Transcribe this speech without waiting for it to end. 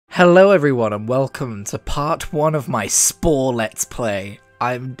Hello everyone and welcome to part 1 of my Spore Let's Play.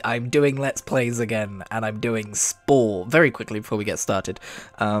 I'm doing Let's Plays again, and I'm doing Spore very quickly before we get started.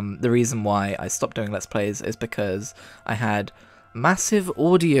 The reason why I stopped doing Let's Plays is because I had massive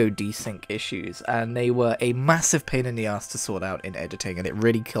audio desync issues, and they were a massive pain in the ass to sort out in editing, and it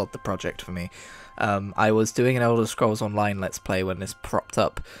really killed the project for me. I was doing an Elder Scrolls Online Let's Play when this popped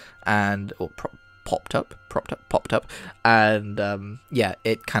up, and yeah,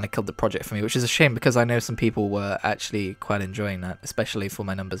 it kind of killed the project for me, which is a shame because I know some people were actually quite enjoying that, especially for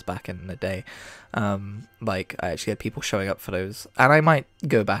my numbers back in the day. Like, I actually had people showing up for those, and I might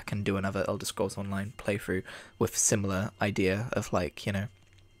go back and do another Elder Scrolls Online playthrough with similar idea of, like, you know,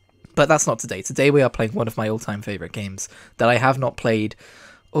 but that's not today. Today we are playing one of my all-time favorite games that I have not played,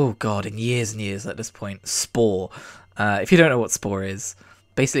 oh god, in years and years at this point, Spore. If you don't know what Spore is,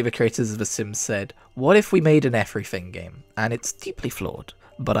 basically the creators of The Sims said, what if we made an everything game? And it's deeply flawed,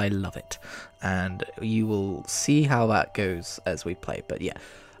 but I love it. And you will see how that goes as we play. But yeah,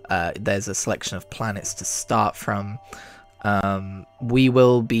 there's a selection of planets to start from. We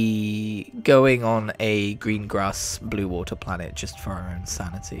will be going on a green grass, blue water planet just for our own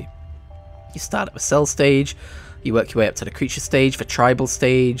sanity. You start at the cell stage, you work your way up to the creature stage, the tribal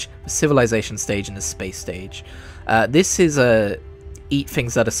stage, the civilization stage, and the space stage. This is a eat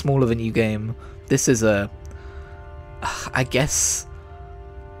things that are smaller than you game. This is a, I guess,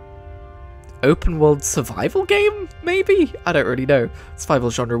 open world survival game, maybe? I don't really know. Survival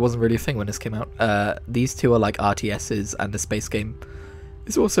genre wasn't really a thing when this came out. These two are like RTSs, and the space game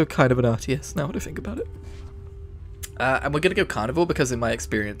is also kind of an RTS now that I think about it. And we're going to go carnivore because in my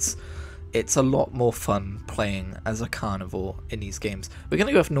experience, it's a lot more fun playing as a carnivore in these games. We're going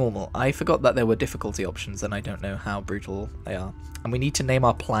to go with normal. I forgot that there were difficulty options, and I don't know how brutal they are. And we need to name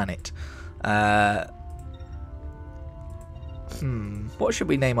our planet. What should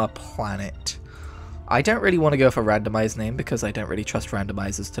we name our planet? I don't really want to go with a randomized name because I don't really trust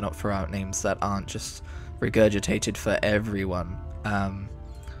randomizers to not throw out names that aren't just regurgitated for everyone.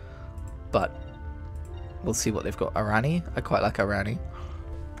 But we'll see what they've got. Arani? I quite like Arani.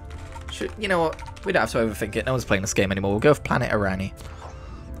 You know what? We don't have to overthink it. No one's playing this game anymore. We'll go with Planet Arani.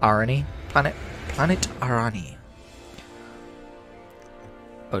 Arani? Planet Arani.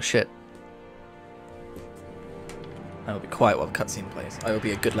 Oh shit. I will be quiet while the cutscene plays. I will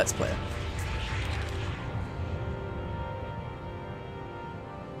be a good Let's Player.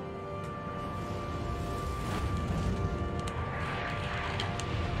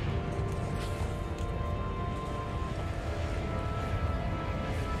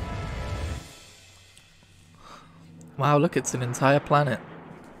 Wow, look, it's an entire planet.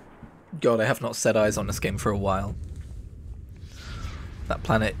 God, I have not set eyes on this game for a while. That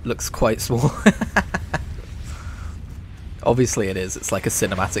planet looks quite small. Obviously it is. It's like a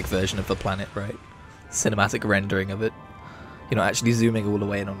cinematic version of the planet, right? Cinematic rendering of it. You're not actually zooming all the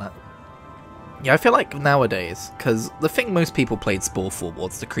way in on that. Yeah, I feel like nowadays, because the thing most people played Spore for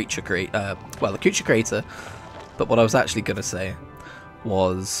was the creature creator, but what I was actually going to say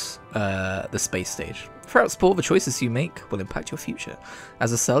was the space stage. Throughout Spore, the choices you make will impact your future.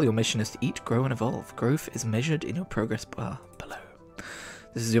 As a cell, your mission is to eat, grow, and evolve. Growth is measured in your progress bar below.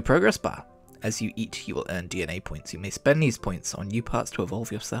 This is your progress bar. As you eat, you will earn DNA points. You may spend these points on new parts to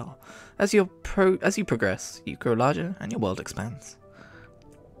evolve your cell. As you progress, you grow larger and your world expands.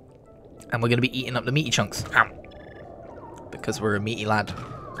 And we're going to be eating up the meaty chunks. Because we're a meaty lad.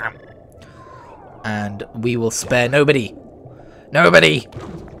 And we will spare nobody. Nobody!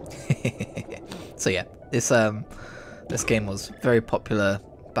 So yeah, this game was very popular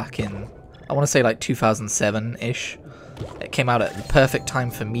back in, I want to say like 2007-ish. It came out at the perfect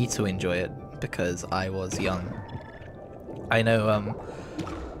time for me to enjoy it because I was young. I know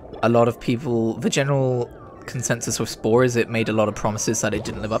a lot of people, the general consensus with Spore is it made a lot of promises that it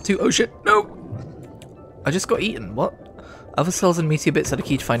didn't live up to. Oh shit, no! I just got eaten, what? Other cells and meteor bits are the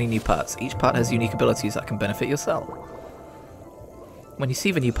key to finding new parts. Each part has unique abilities that can benefit your cell. When you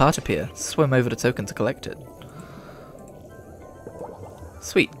see the new part appear, swim over the token to collect it.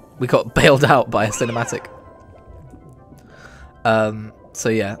 Sweet, we got bailed out by a cinematic. So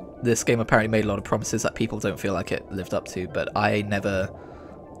yeah, this game apparently made a lot of promises that people don't feel like it lived up to, but I never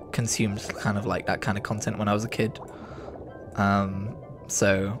consumed kind of like that kind of content when I was a kid.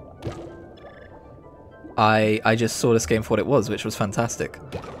 So I just saw this game for what it was, which was fantastic.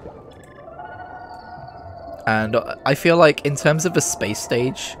 And I feel like in terms of the space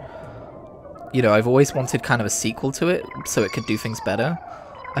stage, you know, I've always wanted kind of a sequel to it so it could do things better.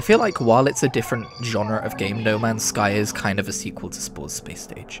 I feel like while it's a different genre of game, No Man's Sky is kind of a sequel to Spore's space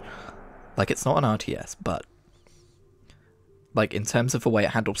stage. Like, it's not an RTS, but like in terms of the way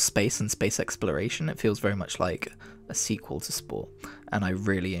it handles space and space exploration, it feels very much like a sequel to Spore. And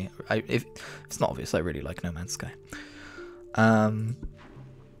if it's not obvious, I really like No Man's Sky. If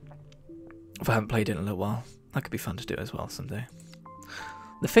I haven't played it in a little while, that could be fun to do as well someday.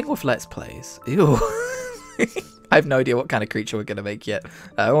 The thing with Let's Plays, ew. I have no idea what kind of creature we're gonna make yet.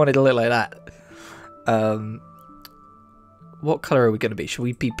 I want it to look like that. What color are we gonna be? Should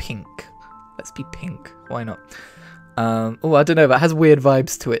we be pink? Let's be pink. Why not? Oh, I don't know. That has weird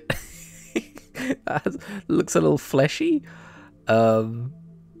vibes to it. Looks a little fleshy. I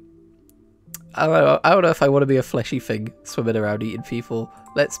don't know if I want to be a fleshy thing swimming around eating people.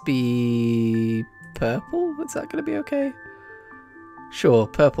 Let's be purple. Is that gonna be okay? Sure,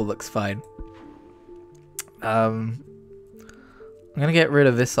 purple looks fine. I'm gonna get rid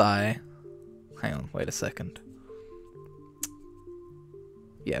of this eye. Hang on, wait a second.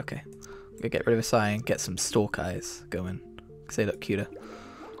 Yeah, okay. I'm gonna get rid of this eye and get some stalk eyes going, because they look cuter.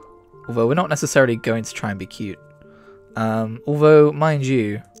 Although we're not necessarily going to try and be cute. Although, mind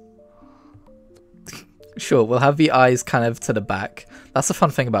you, sure, we'll have the eyes kind of to the back. That's the fun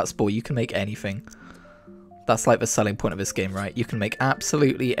thing about Spore, you can make anything. That's like the selling point of this game, right? You can make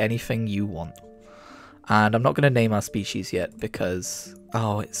absolutely anything you want. And I'm not going to name our species yet because,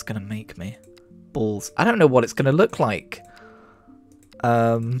 oh, it's going to make me balls. I don't know what it's going to look like.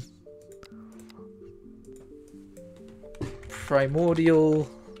 Primordial.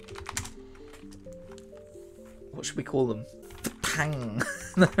 What should we call them? The Pang.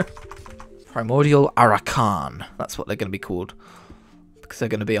 Primordial Arakan. That's what they're going to be called. Because they're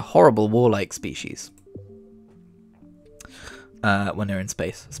going to be a horrible warlike species. When they're in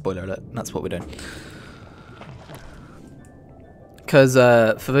space. Spoiler alert. That's what we're doing. Because,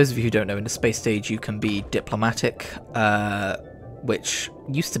 for those of you who don't know, in the space stage you can be diplomatic, which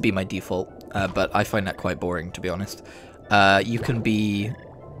used to be my default, but I find that quite boring, to be honest. You can be...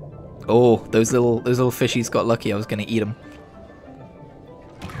 Oh, those little fishies got lucky. I was going to eat them.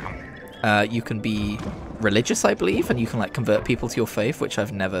 You can be religious, I believe, and you can like convert people to your faith, which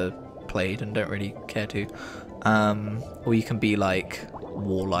I've never played and don't really care to. Or you can be like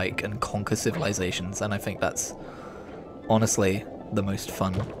warlike and conquer civilizations, and I think that's honestly the most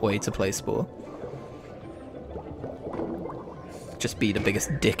fun way to play Spore. Just be the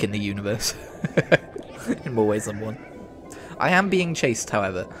biggest dick in the universe. In more ways than one. I am being chased,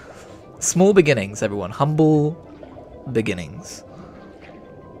 however. Small beginnings, everyone. Humble beginnings.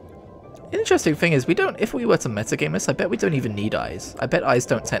 Interesting thing is, we don't. If we were to metagame this, I bet we don't even need eyes. I bet eyes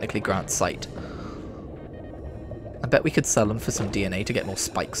don't technically grant sight. I bet we could sell them for some DNA to get more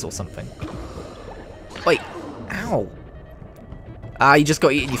spikes or something. Wait. Ow. Ah, you just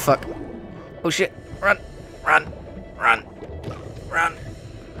got eaten, you fuck. Oh shit. Run. Run. Run. Run.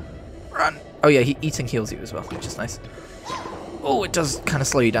 Run. Oh yeah, eating heals you as well, which is nice. Oh, it does kind of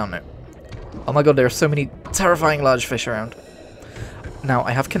slow you down though. Oh my god, there are so many terrifying large fish around. Now,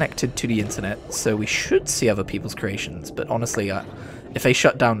 I have connected to the internet, so we should see other people's creations, but honestly, if they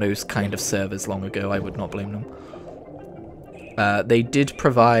shut down those kind of servers long ago, I would not blame them. They did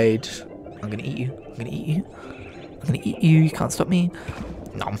provide... I'm gonna eat you. I'm gonna eat you. I'm gonna eat you. You can't stop me.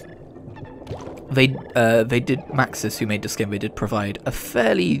 Nom. They did... Maxis, who made this game, they did provide a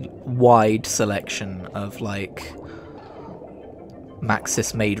fairly wide selection of, like...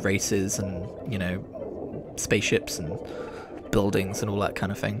 Maxis-made races and, you know, spaceships and buildings and all that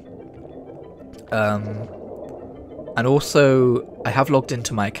kind of thing. And also, I have logged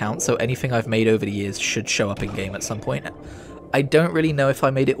into my account, so anything I've made over the years should show up in-game at some point. I don't really know if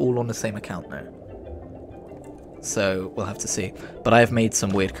I made it all on the same account, though. So, we'll have to see. But I have made some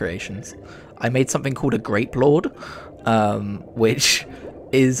weird creations. I made something called a Grape Lord, which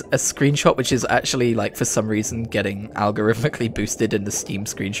is a screenshot which is actually, like, for some reason getting algorithmically boosted in the Steam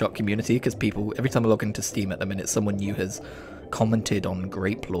screenshot community, because people, every time I log into Steam at the minute, someone new has commented on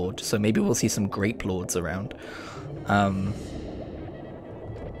Grape Lord, so maybe we'll see some Grape Lords around.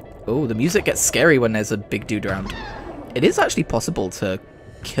 Oh, the music gets scary when there's a big dude around. It is actually possible to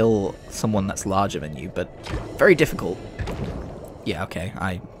kill someone that's larger than you, but very difficult. Yeah, okay,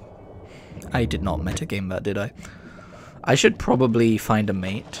 I did not metagame that, did I? I should probably find a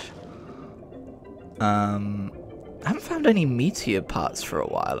mate. I haven't found any meteor parts for a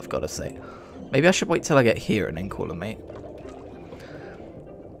while, I've got to say. Maybe I should wait till I get here and then call a mate.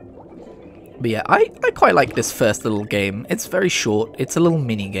 But yeah, I quite like this first little game. It's very short. It's a little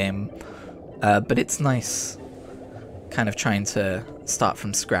mini game. But it's nice kind of trying to start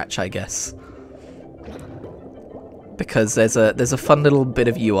from scratch, I guess. Because there's a fun little bit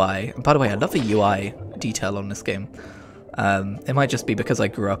of UI. And by the way, I love the UI detail on this game. It might just be because I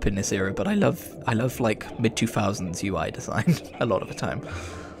grew up in this era, but I love like mid-2000s UI design a lot of the time.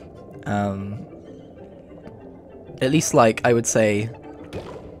 At least, like, I would say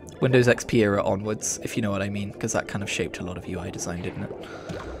Windows XP era onwards, if you know what I mean, because that kind of shaped a lot of UI design, didn't it?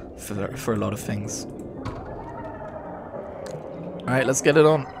 For a lot of things. Alright, let's get it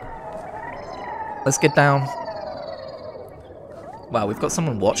on. Let's get down. Wow, we've got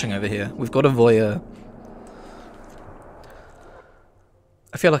someone watching over here. We've got a voyeur.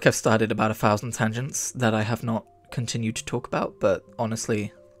 I feel like I've started about 1,000 tangents that I have not continued to talk about, but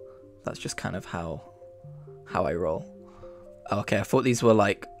honestly, that's just kind of how I roll. Okay, I thought these were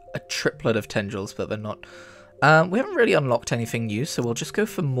like a triplet of tendrils, but they're not. We haven't really unlocked anything new, so we'll just go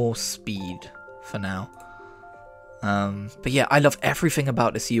for more speed for now. But yeah, I love everything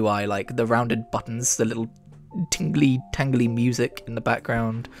about this UI, like the rounded buttons, the little tingly, tangly music in the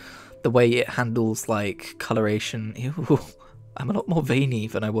background, the way it handles like coloration. Ew, I'm a lot more veiny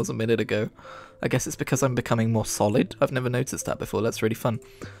than I was a minute ago. I guess it's because I'm becoming more solid. I've never noticed that before. That's really fun.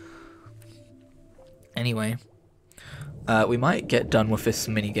 Anyway, we might get done with this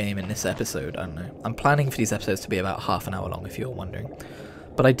mini game in this episode. I don't know. I'm planning for these episodes to be about half an hour long, if you're wondering.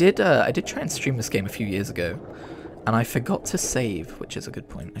 But I did try and stream this game a few years ago, and I forgot to save, which is a good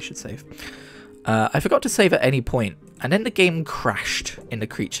point. I should save. I forgot to save at any point, and then the game crashed in the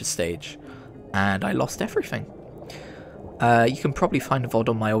creature stage, and I lost everything. You can probably find a VOD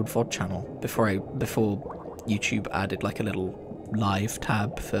on my old VOD channel before YouTube added like a little live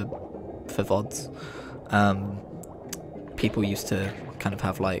tab for VODs. People used to kind of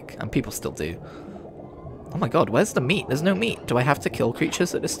have like, and people still do. Oh my god, where's the meat? There's no meat. Do I have to kill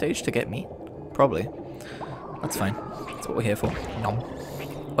creatures at this stage to get meat? Probably. That's fine. That's what we're here for. Nom.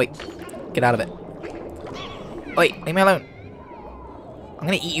 Wait. Get out of it. Wait, leave me alone. I'm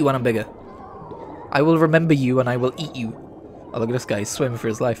gonna eat you when I'm bigger. I will remember you and I will eat you. Oh, look at this guy. He's swimming for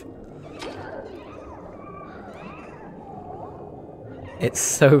his life. It's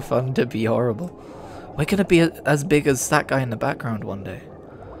so fun to be horrible. We're gonna be as big as that guy in the background one day.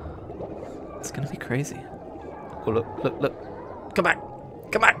 It's gonna be crazy. Oh, look, look, look. Come back.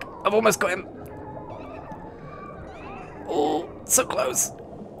 Come back. I've almost got him. Oh, so close.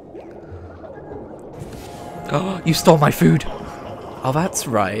 Oh, you stole my food. Oh, that's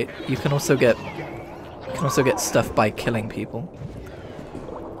right. You can also get stuff by killing people.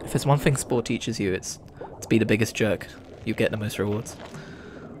 If there's one thing Spore teaches you, it's to be the biggest jerk. You get the most rewards.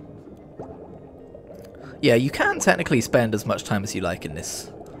 Yeah, you can technically spend as much time as you like in this.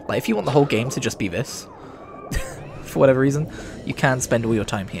 Like, if you want the whole game to just be this, for whatever reason, you can spend all your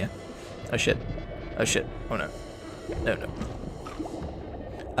time here. Oh shit. Oh shit. Oh no. No, no.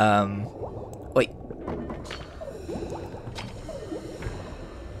 Wait.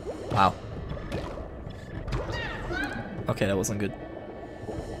 Wow. Okay, that wasn't good.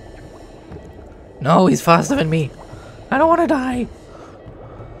 No, he's faster than me. I don't want to die.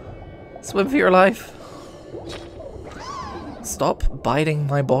 Swim for your life. Stop biting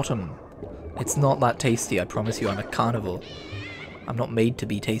my bottom. It's not that tasty, I promise you. I'm a carnivore. I'm not made to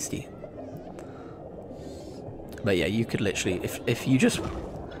be tasty. But yeah, you could literally, if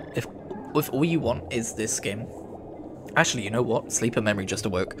all you want is this game. Actually, you know what? Sleeper memory just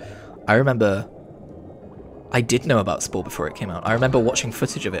awoke. I remember, I did know about Spore before it came out. I remember watching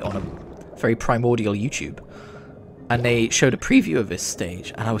footage of it on a very Primordial YouTube. And they showed a preview of this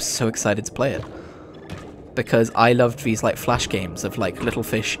stage, and I was so excited to play it. Because I loved these like flash games of like little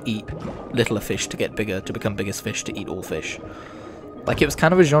fish eat littler fish to get bigger, to become biggest fish to eat all fish. Like, it was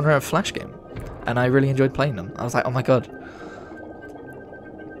kind of a genre of flash game. And I really enjoyed playing them. I was like, oh my god.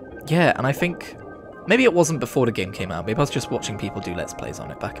 Yeah, and I think maybe it wasn't before the game came out. Maybe I was just watching people do Let's Plays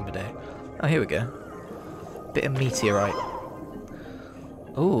on it back in the day. Oh, here we go. Bit of meteorite.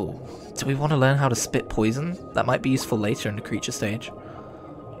 Oh, do we want to learn how to spit poison? That might be useful later in the creature stage.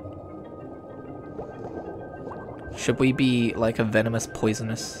 Should we be like a venomous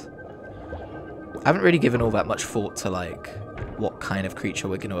poisonous? I haven't really given all that much thought to like what kind of creature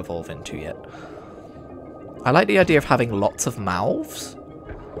we're going to evolve into yet. I like the idea of having lots of mouths.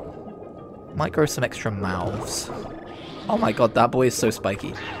 Might grow some extra mouths. Oh my god, that boy is so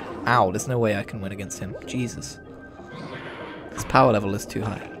spiky. Ow, there's no way I can win against him. Jesus. His power level is too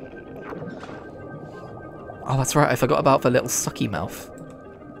high. Oh, that's right, I forgot about the little sucky mouth.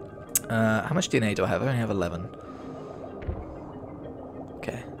 How much DNA do I have? I only have 11.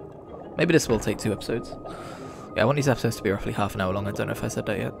 Okay. Maybe this will take 2 episodes. Yeah, I want these episodes to be roughly half an hour long. I don't know if I said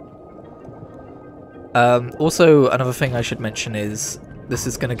that yet. Also, another thing I should mention is this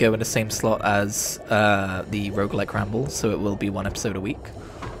is going to go in the same slot as the Roguelike Ramble, so it will be 1 episode a week.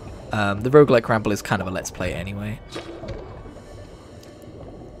 The Roguelike Ramble is kind of a Let's Play anyway.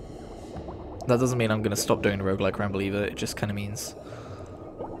 That doesn't mean I'm going to stop doing the roguelike ramble either. It just kind of means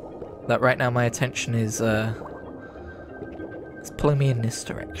that right now my attention is it's pulling me in this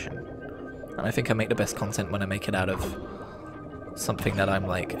direction. And I think I make the best content when I make it out of something that I'm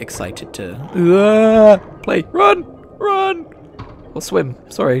like excited to play. Run! Run! Or swim.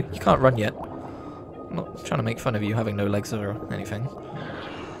 Sorry, you can't run yet. I'm not trying to make fun of you having no legs or anything.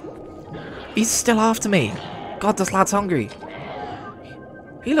 He's still after me! God, this lad's hungry.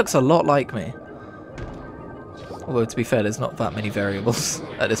 He looks a lot like me. Although, to be fair, there's not that many variables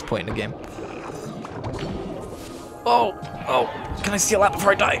at this point in the game. Oh! Oh! Can I steal that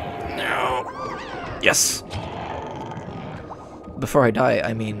before I die? No! Yes! Before I die,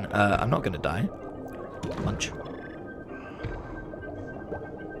 I mean, I'm not gonna die. Munch.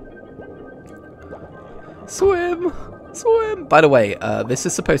 Swim! Swim! By the way, this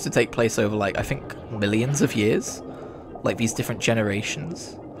is supposed to take place over, like, I think millions of years. Like, these different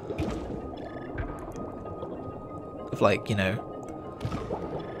generations. Of, like, you know,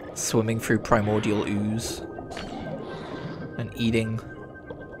 swimming through primordial ooze. And eating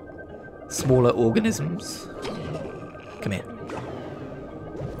smaller organisms. Come here.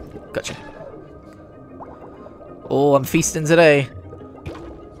 Gotcha. Oh, I'm feasting today.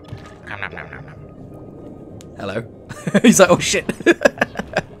 Nom, nom, nom, nom, nom. Hello. He's like, oh shit.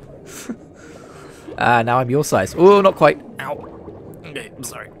 Now I'm your size. Oh, not quite. Ow. Okay, I'm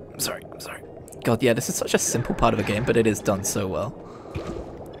sorry. I'm sorry. I'm sorry. God, yeah, this is such a simple part of a game, but it is done so well.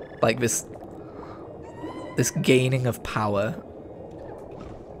 Like this gaining of power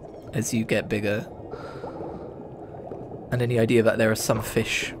as you get bigger. And then the idea that there are some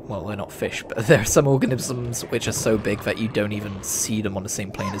fish, well, they're not fish, but there are some organisms which are so big that you don't even see them on the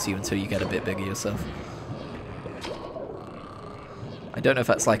same plane as you until you get a bit bigger yourself. I don't know if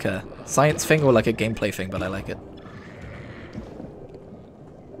that's like a science thing or like a gameplay thing, but I like it.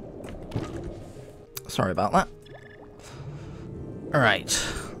 Sorry about that. Alright,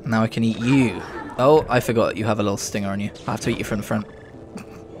 now I can eat you. Oh, I forgot you have a little stinger on you. I have to eat you from the front.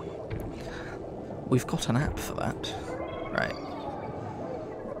 We've got an app for that. Right.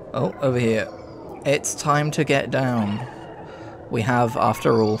 Oh, over here. It's time to get down. We have,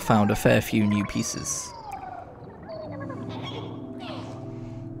 after all, found a fair few new pieces.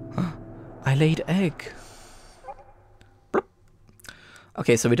 I laid egg. Bloop.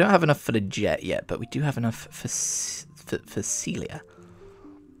 Okay, so we don't have enough for the jet yet, but we do have enough for Celia.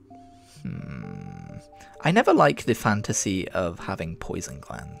 I never like the fantasy of having poison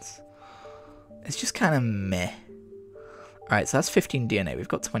glands. It's just kind of meh. Alright, so that's 15 DNA. We've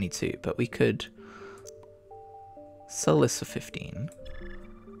got 22, but we could sell this for 15.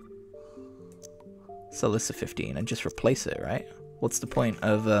 Sell this for 15 and just replace it, right? What's the point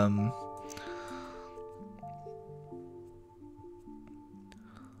of,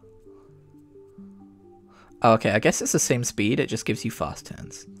 Oh, okay, I guess it's the same speed, it just gives you fast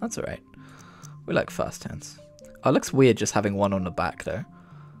turns. That's alright. We like fast turns. Oh, it looks weird just having one on the back, though.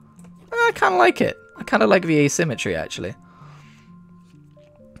 I kind of like it. I kind of like the asymmetry, actually.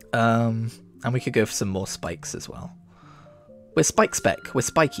 And we could go for some more spikes as well. We're spike spec. We're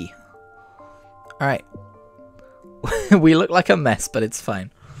spiky. Alright. We look like a mess, but it's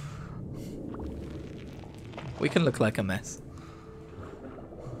fine. We can look like a mess.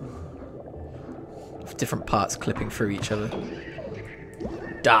 With different parts clipping through each other.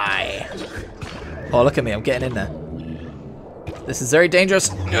 Die! Oh, look at me. I'm getting in there. This is very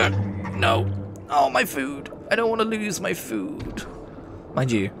dangerous. No. Oh, my food. I don't want to lose my food.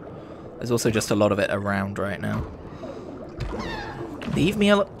 Mind you, there's also just a lot of it around right now. Leave me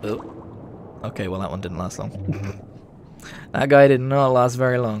alone. Oh. Okay, well, that one didn't last long. That guy did not last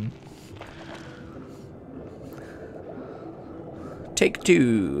very long. Take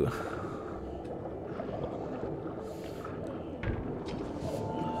two.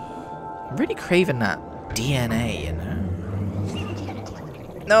 I'm really craving that DNA, you know?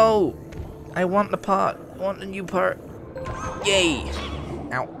 No! I want the part. I want the new part. Yay!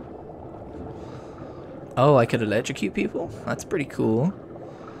 Ow. Oh, I could electrocute people? That's pretty cool.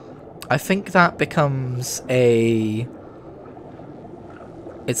 I think that becomes a...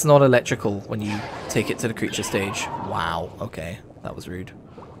 It's not electrical when you take it to the creature stage. Wow, okay. That was rude.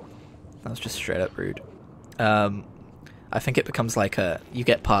 That was just straight up rude. I think it becomes like a... You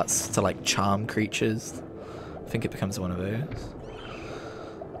get parts to like charm creatures. I think it becomes one of those.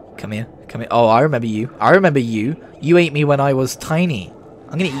 Come here. Come here. Oh, I remember you. I remember you. You ate me when I was tiny.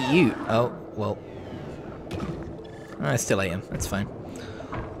 I'm gonna eat you. Oh, well. I still ate him. That's fine.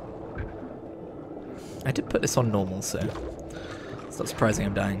 I did put this on normal, so it's not surprising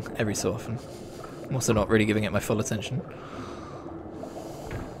I'm dying every so often. I'm also not really giving it my full attention.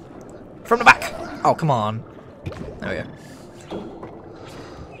 From the back! Oh, come on. There we go.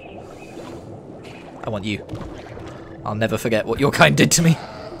 I want you. I'll never forget what your kind did to me.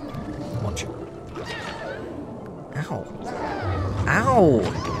 I want you. Ow. Ow!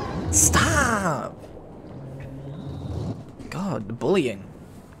 Stop! God, the bullying.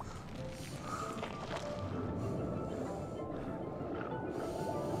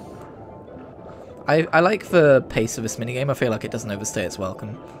 I like the pace of this minigame. I feel like it doesn't overstay its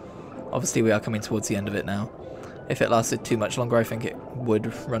welcome. Obviously, we are coming towards the end of it now. If it lasted too much longer, I think it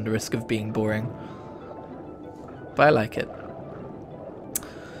would run the risk of being boring. But I like it.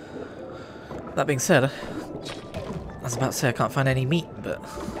 That being said, I was about to say I can't find any meat, but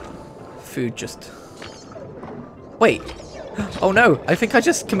food just... Wait! Oh no! I think I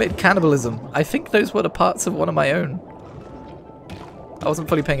just committed cannibalism. I think those were the parts of one of my own. I wasn't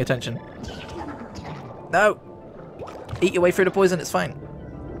fully paying attention. No! Eat your way through the poison, it's fine.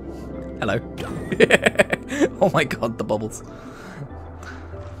 Hello. Oh my god, the bubbles.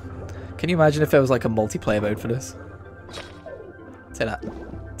 Can you imagine if there was like a multiplayer mode for this? Say that.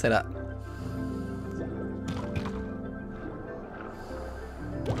 Say that.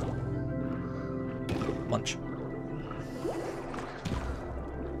 Munch.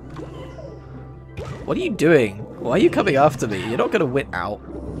 What are you doing? Why are you coming after me? You're not gonna win out.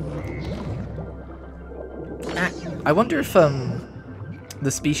 I wonder if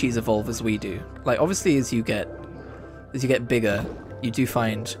the species evolve as we do. Like obviously as you get bigger, you do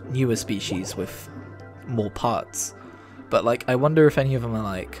find newer species with more parts. But like I wonder if any of them are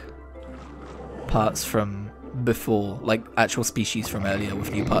like parts from before, like actual species from earlier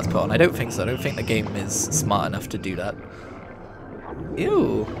with new parts put on. I don't think so. I don't think the game is smart enough to do that.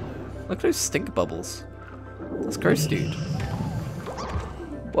 Ew. Look at those stink bubbles. That's gross, dude.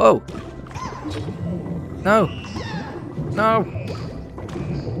 Whoa. No. No.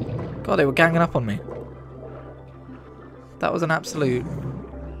 God, they were ganging up on me. That was an absolute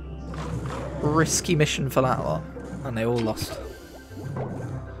risky mission for that lot. And they all lost.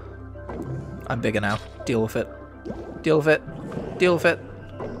 I'm bigger now. Deal with it. Deal with it. Deal with it.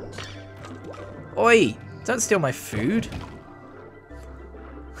 Oi! Don't steal my food.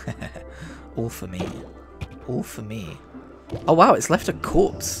 All for me. All for me. Oh wow, it's left a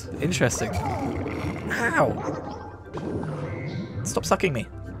corpse. Interesting. Ow! Stop sucking me.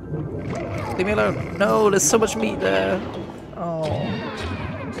 Leave me alone. No, there's so much meat there. Oh.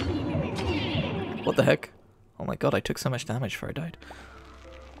 What the heck? Oh my god, I took so much damage before I died.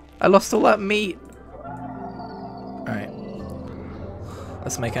 I lost all that meat. Alright.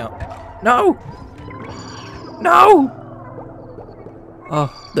 Let's make out. No! No!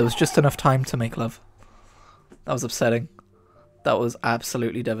 Oh, there was just enough time to make love. That was upsetting. That was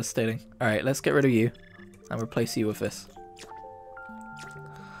absolutely devastating. Alright, let's get rid of you and replace you with this.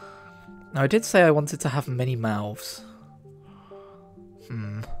 Now, I did say I wanted to have many mouths.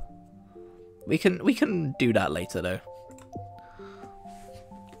 We can do that later, though.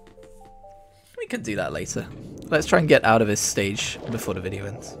 We can do that later. Let's try and get out of this stage before the video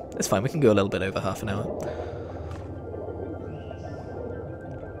ends. It's fine, we can go a little bit over half an hour.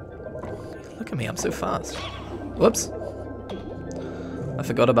 Look at me, I'm so fast. Whoops. I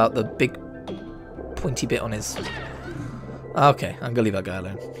forgot about the big pointy bit on his... Okay, I'm gonna leave that guy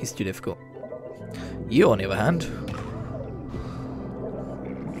alone. He's too difficult. You, on the other hand...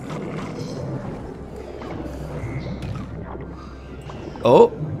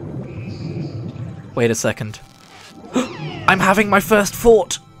 Oh! Wait a second. I'm having my first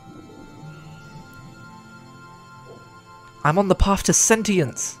thought! I'm on the path to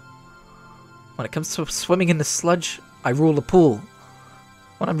sentience! When it comes to swimming in the sludge, I rule the pool.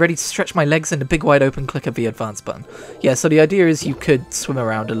 When I'm ready to stretch my legs in the big wide open, click of the advance button. Yeah, so the idea is you could swim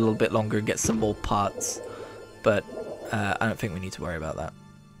around a little bit longer and get some more parts, but I don't think we need to worry about that.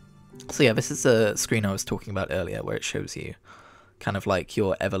 So yeah, this is the screen I was talking about earlier where it shows you kind of like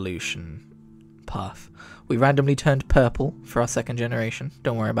your evolution path. We randomly turned purple for our second generation,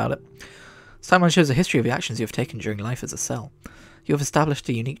 don't worry about it. This timeline shows a history of the actions you have taken during life as a cell. You have established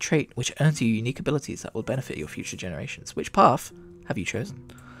a unique trait which earns you unique abilities that will benefit your future generations. Which path have you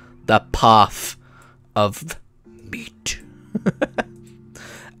chosen? The path of meat.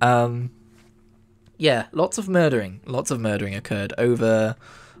 Yeah, lots of murdering occurred over,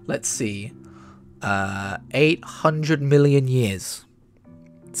 let's see, 800 million years.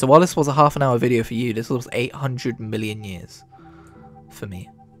 So while this was a half an hour video for you, this was 800 million years for me.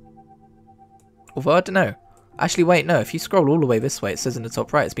 Although I don't know. Actually, wait, no. If you scroll all the way this way, it says in the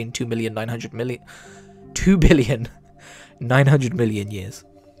top right, it's been 2,900,000,000 years.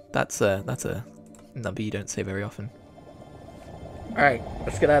 That's a number you don't say very often. All right,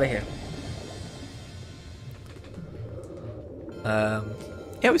 let's get out of here.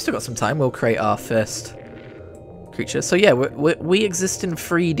 Yeah, we've still got some time. We'll create our first creature. So yeah, we exist in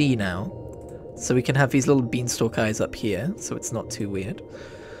 3D now. So we can have these little beanstalk eyes up here, so it's not too weird.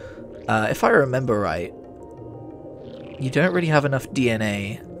 If I remember right, you don't really have enough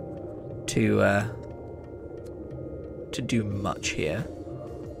DNA to do much here.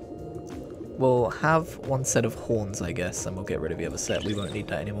 We'll have one set of horns, I guess, and we'll get rid of the other set. We won't need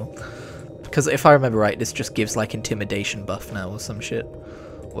that anymore. Because if I remember right, this just gives like intimidation buff now or some shit.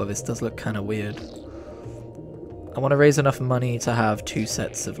 Well, this does look kind of weird. I want to raise enough money to have 2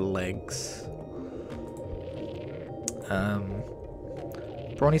 sets of legs.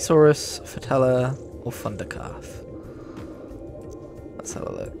 Brontosaurus, Fatella, or Thundercalf. Let's have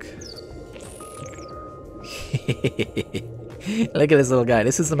a look. Look at this little guy.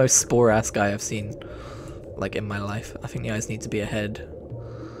 This is the most Spore-ass guy I've seen, like, in my life. I think the eyes need to be a head.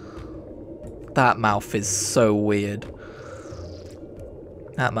 That mouth is so weird.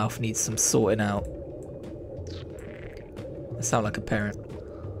 That mouth needs some sorting out. I sound like a parent.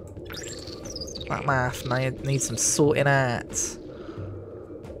 That mouth needs some sorting out.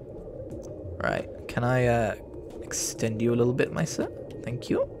 Right, can I extend you a little bit, my sir? Thank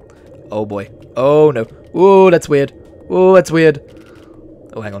you. Oh boy. Oh no. Oh, that's weird. Oh, that's weird.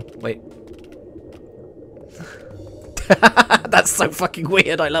 Oh, hang on. Wait. That's so fucking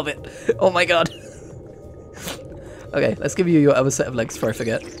weird. I love it. Oh my god. Okay, let's give you your other set of legs before I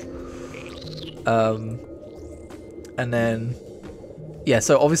forget. And then... yeah,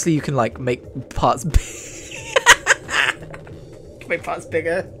 so obviously you can, like, make parts make parts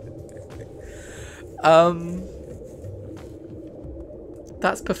bigger.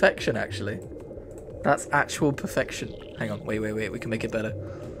 That's perfection, actually. That's actual perfection. Hang on, wait, we can make it better.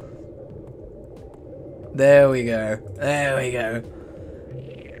 There we go. There we go.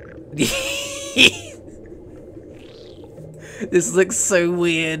 This looks so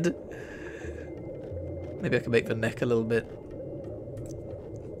weird. Maybe I can make the neck a little bit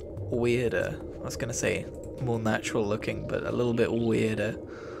weirder. I was gonna say more natural looking, but a little bit weirder.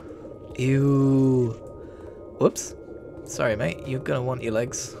 Ew. Whoops. Sorry, mate. You're gonna want your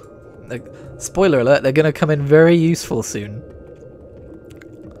legs. Spoiler alert, they're gonna come in very useful soon.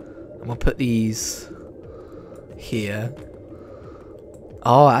 And we'll put these here.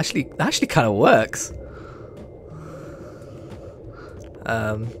 Oh, actually, that actually kind of works.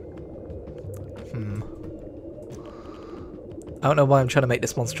 I don't know why I'm trying to make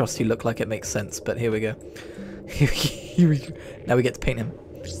this monstrosity look like it makes sense, but here we go. Here we go. Now we get to paint him.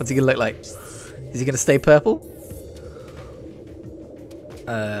 What's he gonna look like? Is he gonna stay purple?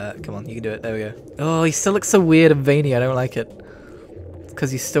 Come on, you can do it. There we go. Oh, he still looks so weird and veiny. I don't like it.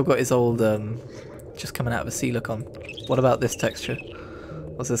 Because he's still got his old, just coming out of a sea look on. What about this texture?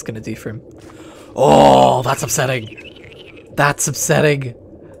 What's this gonna do for him? Oh, that's upsetting. That's upsetting.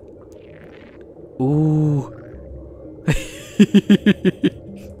 Ooh.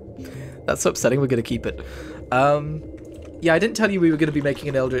 That's so upsetting. We're gonna keep it. Yeah, I didn't tell you we were gonna be making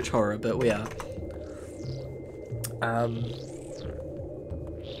an Eldritch Horror, but we are.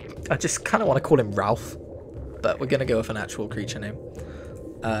 I just kind of want to call him Ralph, but we're gonna go with an actual creature name.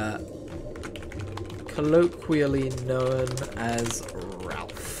 Colloquially known as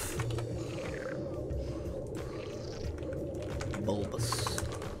Ralph. Bulbous.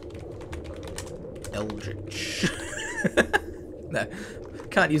 Eldritch. No,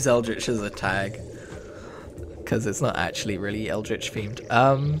 can't use Eldritch as a tag because it's not actually really Eldritch themed.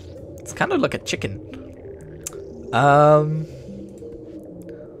 It's kind of like a chicken.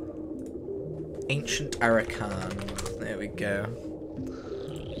 Ancient Arakan. There we go.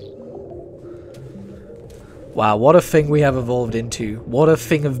 Wow, what a thing we have evolved into. What a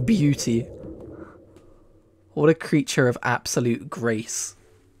thing of beauty. What a creature of absolute grace.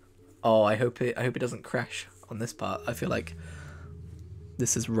 Oh, I hope it doesn't crash on this part. I feel like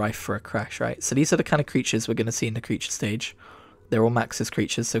this is rife for a crash, right? So these are the kind of creatures we're going to see in the creature stage. They're all Max's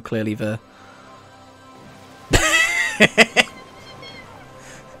creatures, so clearly the...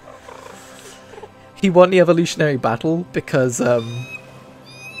 He won the evolutionary battle because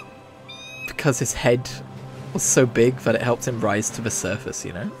his head was so big that it helped him rise to the surface,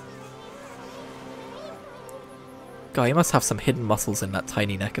 you know? God, he must have some hidden muscles in that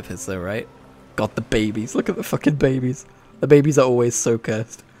tiny neck of his though, right? God, the babies. Look at the fucking babies. The babies are always so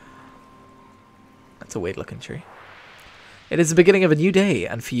cursed. That's a weird looking tree. It is the beginning of a new day,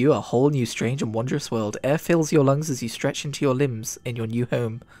 and for you a whole new strange and wondrous world. Air fills your lungs as you stretch into your limbs in your new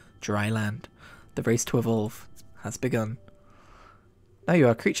home, dry land. The race to evolve has begun. Now you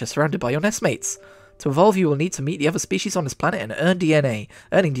are a creature surrounded by your nestmates. To evolve, you will need to meet the other species on this planet and earn DNA.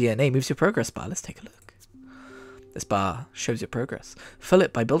 Earning DNA moves your progress bar. Let's take a look. This bar shows your progress. Fill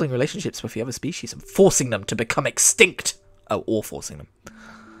it by building relationships with the other species and forcing them to become extinct. Oh, or forcing them.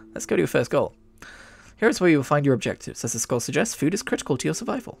 Let's go to your first goal. Here is where you will find your objectives. As the scroll suggests, food is critical to your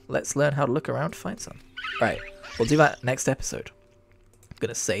survival. Let's learn how to look around to find some. Right, we'll do that next episode. I'm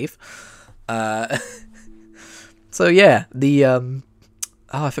gonna save. So yeah, the oh,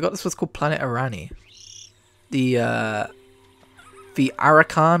 I forgot this was called Planet Irani. The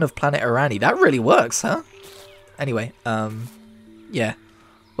Arakan of Planet Irani. That really works, huh? Anyway, yeah.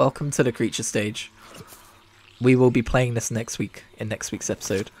 Welcome to the creature stage. We will be playing this next week in next week's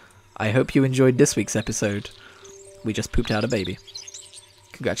episode. I hope you enjoyed this week's episode. We just pooped out a baby.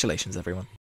 Congratulations, everyone.